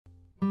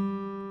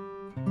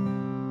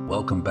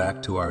welcome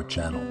back to our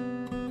channel.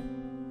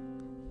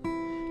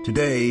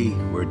 Today,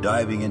 we're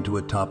diving into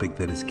a topic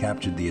that has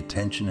captured the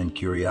attention and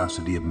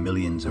curiosity of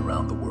millions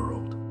around the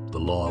world, the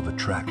law of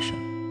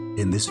attraction.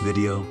 In this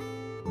video,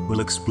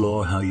 we'll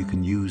explore how you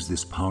can use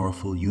this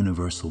powerful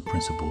universal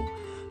principle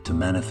to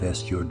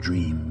manifest your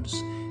dreams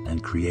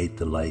and create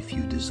the life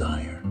you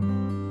desire.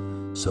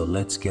 So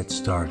let's get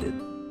started.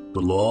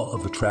 The law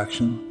of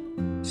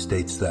attraction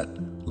states that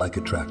like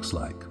attracts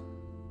like.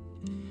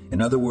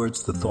 In other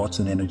words, the thoughts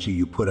and energy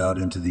you put out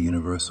into the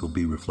universe will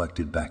be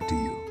reflected back to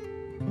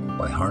you.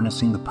 By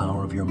harnessing the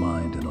power of your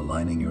mind and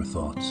aligning your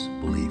thoughts,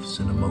 beliefs,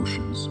 and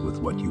emotions with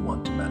what you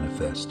want to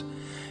manifest,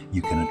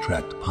 you can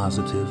attract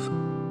positive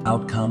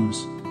outcomes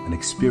and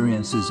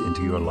experiences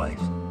into your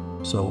life.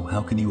 So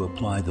how can you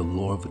apply the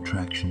law of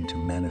attraction to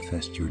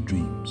manifest your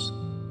dreams?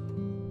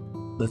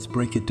 Let's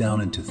break it down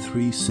into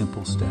 3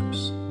 simple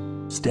steps.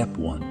 Step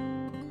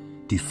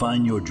 1.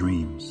 Define your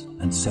dreams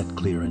and set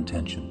clear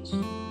intentions.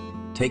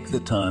 Take the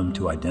time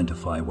to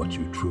identify what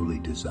you truly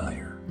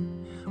desire.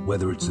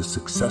 Whether it's a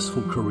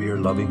successful career,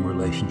 loving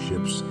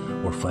relationships,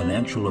 or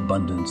financial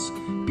abundance,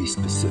 be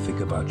specific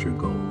about your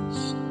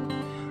goals.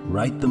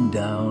 Write them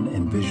down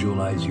and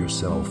visualize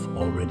yourself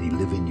already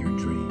living your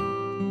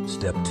dream.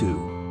 Step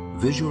 2.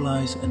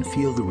 Visualize and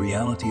feel the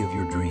reality of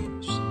your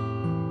dreams.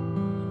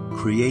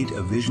 Create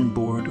a vision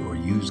board or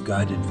use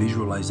guided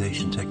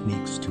visualization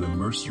techniques to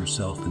immerse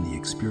yourself in the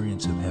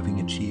experience of having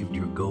achieved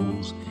your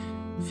goals.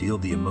 Feel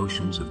the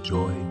emotions of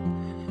joy,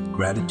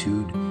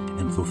 gratitude,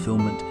 and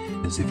fulfillment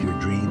as if your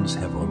dreams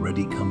have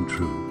already come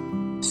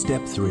true.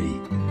 Step 3.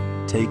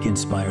 Take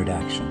inspired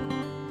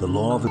action. The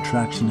law of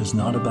attraction is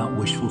not about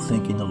wishful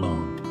thinking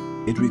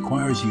alone. It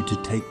requires you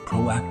to take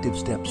proactive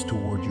steps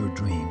toward your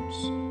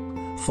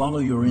dreams. Follow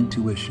your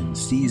intuition,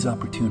 seize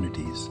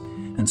opportunities,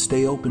 and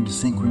stay open to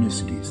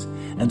synchronicities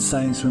and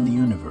signs from the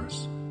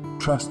universe.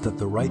 Trust that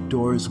the right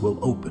doors will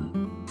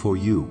open for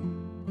you.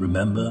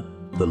 Remember,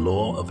 the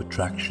law of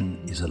attraction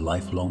is a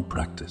lifelong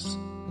practice.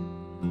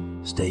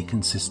 Stay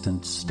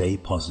consistent, stay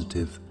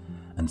positive,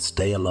 and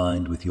stay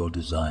aligned with your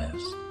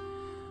desires.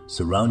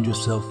 Surround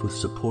yourself with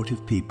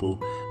supportive people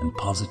and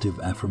positive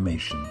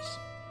affirmations.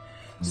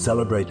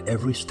 Celebrate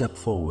every step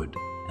forward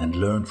and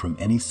learn from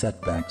any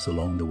setbacks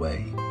along the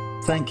way.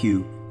 Thank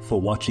you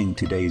for watching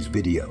today's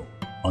video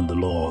on the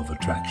law of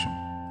attraction.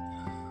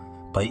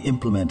 By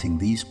implementing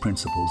these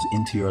principles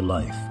into your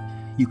life,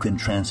 you can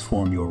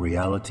transform your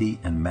reality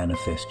and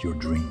manifest your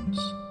dreams.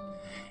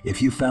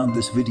 If you found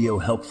this video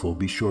helpful,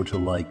 be sure to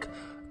like,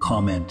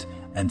 comment,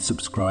 and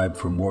subscribe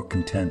for more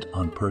content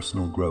on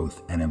personal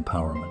growth and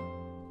empowerment.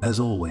 As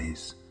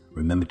always,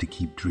 remember to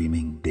keep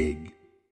dreaming big.